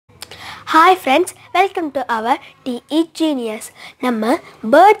Hi friends, welcome to our TE Genius. நம்ம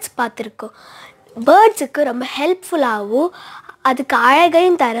birds பார்த்திருக்கோம். Birdsக்கு ரொம்ப ஹெல்ப்ஃபுல்லாகவும் அதுக்கு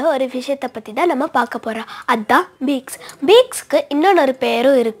அழகையும் தர ஒரு விஷயத்தை பற்றி தான் நம்ம பார்க்க போகிறோம். அதுதான் beaks. beaksக்கு இன்னொரு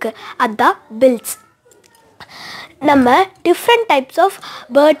பேரும் இருக்குது. அதுதான் bills. நம்ம டிஃப்ரெண்ட் டைப்ஸ் ஆஃப்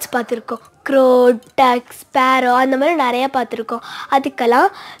பேர்ட்ஸ் பார்த்துருக்கோம். க்ரோ, டக், ஸ்பேரோ அந்த மாதிரி நிறையா பார்த்துருக்கோம்.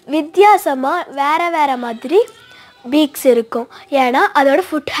 அதுக்கெல்லாம் வித்தியாசமாக வேறு மாதிரி beaks இருக்கும். ஏன்னா அதோட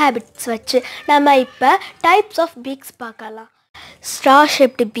ஃபுட் ஹேபிட்ஸ் வச்சு நம்ம இப்போ டைப்ஸ் ஆஃப் beaks பார்க்கலாம். straw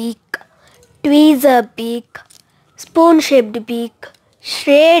shaped beak, tweezer beak, spoon shaped beak,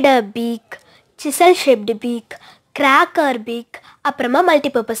 shredder beak, chisel shaped beak, cracker beak, அப்புறமா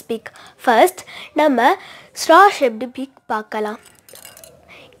multipurpose beak. ஃபர்ஸ்ட் நம்ம straw shaped beak பார்க்கலாம்.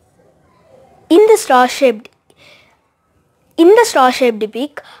 இந்த straw shaped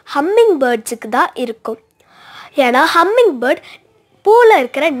beak ஹம்மிங் பேர்ட்ஸுக்கு தான் இருக்கும். ஏன்னா ஹம்மிங் பேர்ட் பூவில்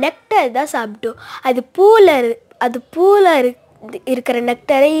இருக்கிற நெக்டர் தான் சாப்பிடும். அது பூவில் இருக்கிற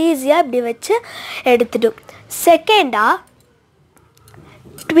நெக்டரை ஈஸியாக இப்படி வச்சு எடுத்துடும். செகண்டாக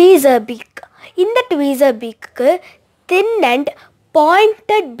ட்வீசர் பீக். இந்த tweezer peak thin and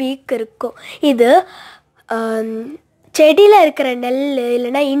pointed peak இருக்கும். இது செடியில் இருக்கிற நெல்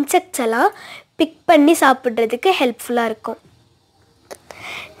இல்லைன்னா இன்செக்ட்ஸ் எல்லாம் பிக் பண்ணி சாப்பிட்றதுக்கு ஹெல்ப்ஃபுல்லாக இருக்கும்.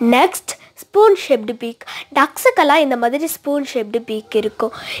 Next spoon shaped peak. டக்ஸுக்கெல்லாம் இந்த மாதிரி ஸ்பூன் ஷேப்டு பீக்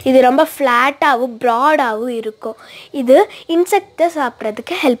இருக்கும். இது ரொம்ப ஃப்ளாட்டாகவும் ப்ராடாகவும் இருக்கும். இது இன்செக்டை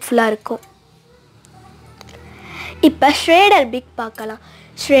சாப்பிட்றதுக்கு ஹெல்ப்ஃபுல்லாக இருக்கும். இப்போ ஷ்ரேடர் பீக் பார்க்கலாம்.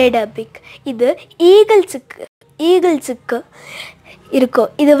 ஷ்ரேடர் பீக் இது ஈகிள்ஸுக்கு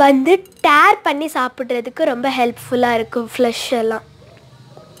இருக்கும். இது டேர் பண்ணி சாப்பிட்றதுக்கு ரொம்ப ஹெல்ப்ஃபுல்லாக இருக்கும். ஃப்ளஷ் எல்லாம்.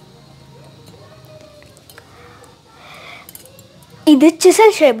 இது chisel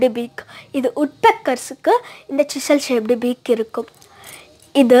shaped beak. இது woodpeckers-க்கு இந்த chisel shaped beak இருக்கும்.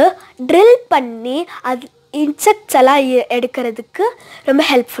 இது ட்ரில் பண்ணி அது இன்செக்ட்ஸ் எல்லாம் எடுக்கிறதுக்கு ரொம்ப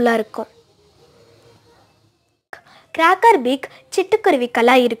ஹெல்ப்ஃபுல்லாக இருக்கும். cracker beak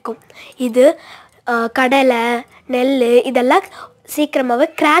சிட்டுக்குருவிக்கெல்லாம் இருக்கும். இது கடலை, நெல் இதெல்லாம் சீக்கிரமாகவே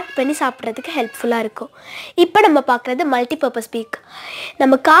கிராக் பண்ணி சாப்பிட்றதுக்கு ஹெல்ப்ஃபுல்லாக இருக்கும். இப்போ நம்ம பார்க்குறது மல்டிபர்பஸ் பீக்.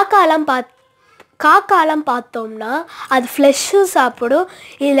 நம்ம காக்காலாம் பார்த்தோம்னா அது ஃப்ளெஷ்ஷும் சாப்பிடும்,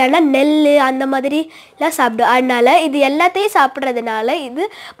 இல்லைன்னா நெல் அந்த மாதிரிலாம் சாப்பிடும். அதனால் இது எல்லாத்தையும் சாப்பிட்றதுனால இது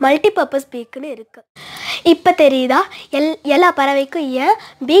மல்டிபர்பஸ் பீக்குன்னு இருக்குது. இப்போ தெரியுதா எல்லா பறவைக்கும் ஏன்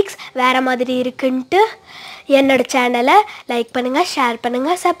பீக்ஸ் வேறு மாதிரி இருக்குன்ட்டு. என்னோடய சேனலை லைக் பண்ணுங்கள், ஷேர்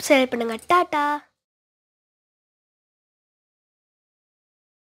பண்ணுங்கள், சப்ஸ்கிரைப் பண்ணுங்கள். டாட்டா.